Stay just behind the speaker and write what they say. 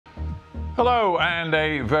Hello and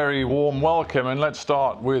a very warm welcome, and let's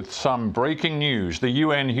start with some breaking news. The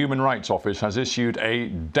UN Human Rights Office has issued a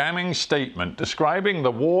damning statement describing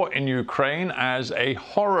the war in Ukraine as a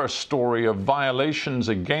horror story of violations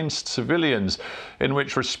against civilians in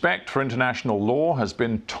which respect for international law has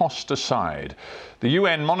been tossed aside. The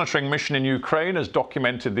UN monitoring mission in Ukraine has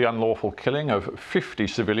documented the unlawful killing of 50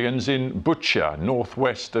 civilians in Bucha,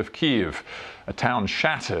 northwest of Kyiv, a town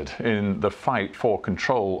shattered in the fight for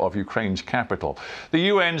control of Ukraine's capital. The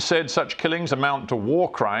UN said such killings amount to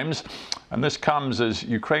war crimes, and this comes as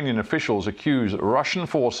Ukrainian officials accuse Russian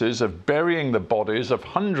forces of burying the bodies of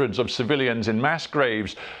hundreds of civilians in mass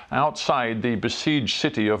graves outside the besieged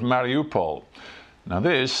city of Mariupol. Now,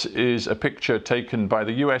 this is a picture taken by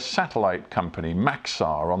the US satellite company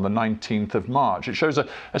Maxar on the 19th of March. It shows a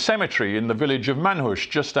cemetery in the village of Manhush,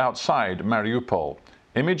 just outside Mariupol.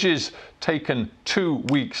 Images taken 2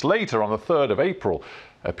 weeks later, on the 3rd of April,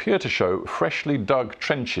 appear to show freshly dug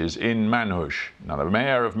trenches in Manhush. Now, the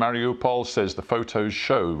mayor of Mariupol says the photos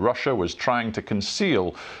show Russia was trying to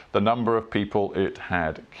conceal the number of people it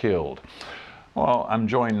had killed. Well, I'm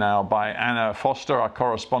joined now by Anna Foster, our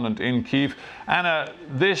correspondent in Kyiv. Anna,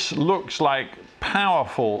 this looks like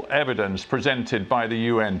powerful evidence presented by the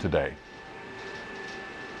UN today.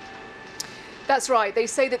 That's right. They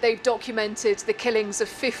say that they've documented the killings of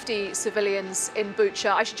 50 civilians in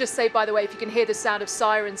Bucha. I should just say, by the way, if you can hear the sound of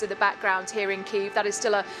sirens in the background here in Kyiv, that is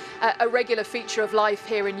still a regular feature of life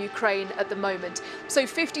here in Ukraine at the moment. So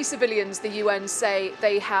 50 civilians, the UN say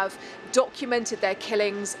they have documented their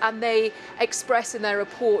killings, and they express in their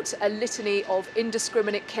report a litany of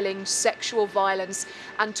indiscriminate killings, sexual violence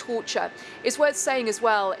and torture. It's worth saying as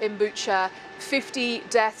well, in Bucha, 50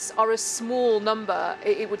 deaths are a small number,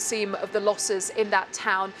 it would seem, of the losses in that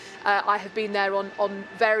town. I have been there on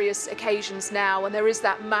various occasions now, and there is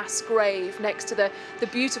that mass grave next to the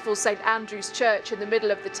beautiful St. Andrew's Church in the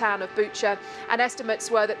middle of the town of Bucha, and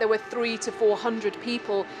estimates were that there were 300 to 400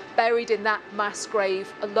 people buried in that mass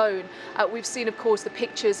grave alone. We've seen, of course, the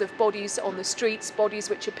pictures of bodies on the streets,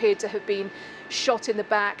 bodies which appeared to have been shot in the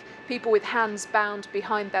back, people with hands bound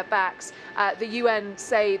behind their backs. The UN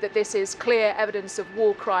say that this is clear evidence of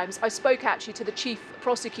war crimes. I spoke actually to the chief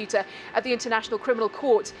prosecutor at the International Criminal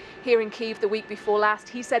Court here in Kyiv the week before last.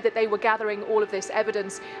 He said that they were gathering all of this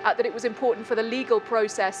evidence, that it was important for the legal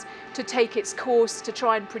process to take its course to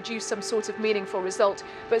try and produce some sort of meaningful result.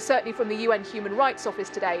 But certainly from the UN Human Rights Office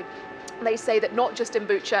today, they say that not just in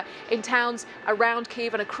Bucha, in towns around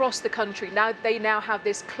Kyiv and across the country, they now have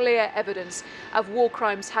this clear evidence of war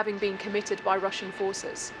crimes having been committed by Russian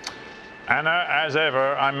forces. Anna, as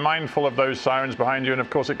ever, I'm mindful of those sirens behind you, and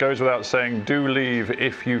of course it goes without saying, do leave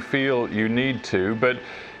if you feel you need to. But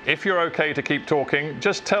if you're okay to keep talking,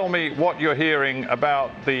 just tell me what you're hearing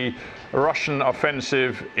about the Russian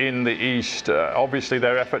offensive in the east. Obviously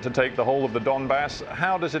their effort to take the whole of the Donbass.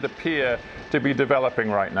 How does it appear to be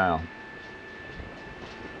developing right now?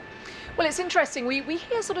 Well, it's interesting. We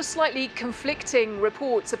hear sort of slightly conflicting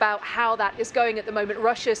reports about how that is going at the moment.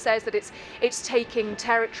 Russia says that it's taking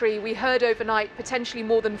territory. We heard overnight potentially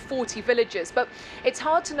more than 40 villages, but it's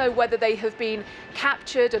hard to know whether they have been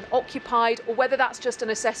captured and occupied, or whether that's just an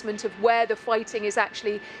assessment of where the fighting is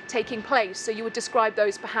actually taking place. So you would describe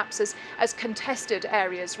those perhaps as contested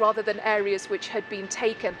areas rather than areas which had been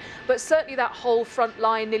taken. But certainly that whole front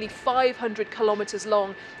line, nearly 500 kilometers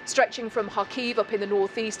long, stretching from Kyiv up in the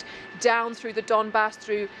northeast, down through the Donbass,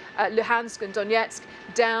 through Luhansk and Donetsk,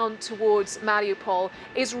 down towards Mariupol,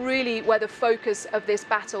 is really where the focus of this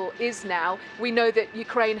battle is now. We know that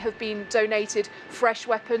Ukraine have been donated fresh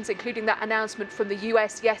weapons, including that announcement from the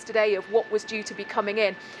US yesterday of what was due to be coming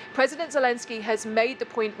in. President Zelensky has made the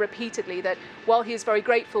point repeatedly that while he is very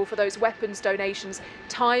grateful for those weapons donations,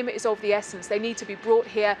 time is of the essence. They need to be brought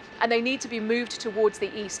here, and they need to be moved towards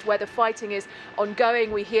the east, where the fighting is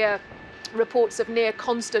ongoing. We hear reports of near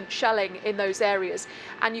constant shelling in those areas,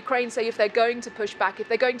 and Ukraine say if they're going to push back, if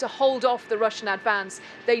they're going to hold off the Russian advance,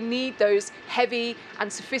 they need those heavy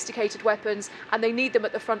and sophisticated weapons, and they need them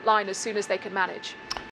at the front line as soon as they can manage.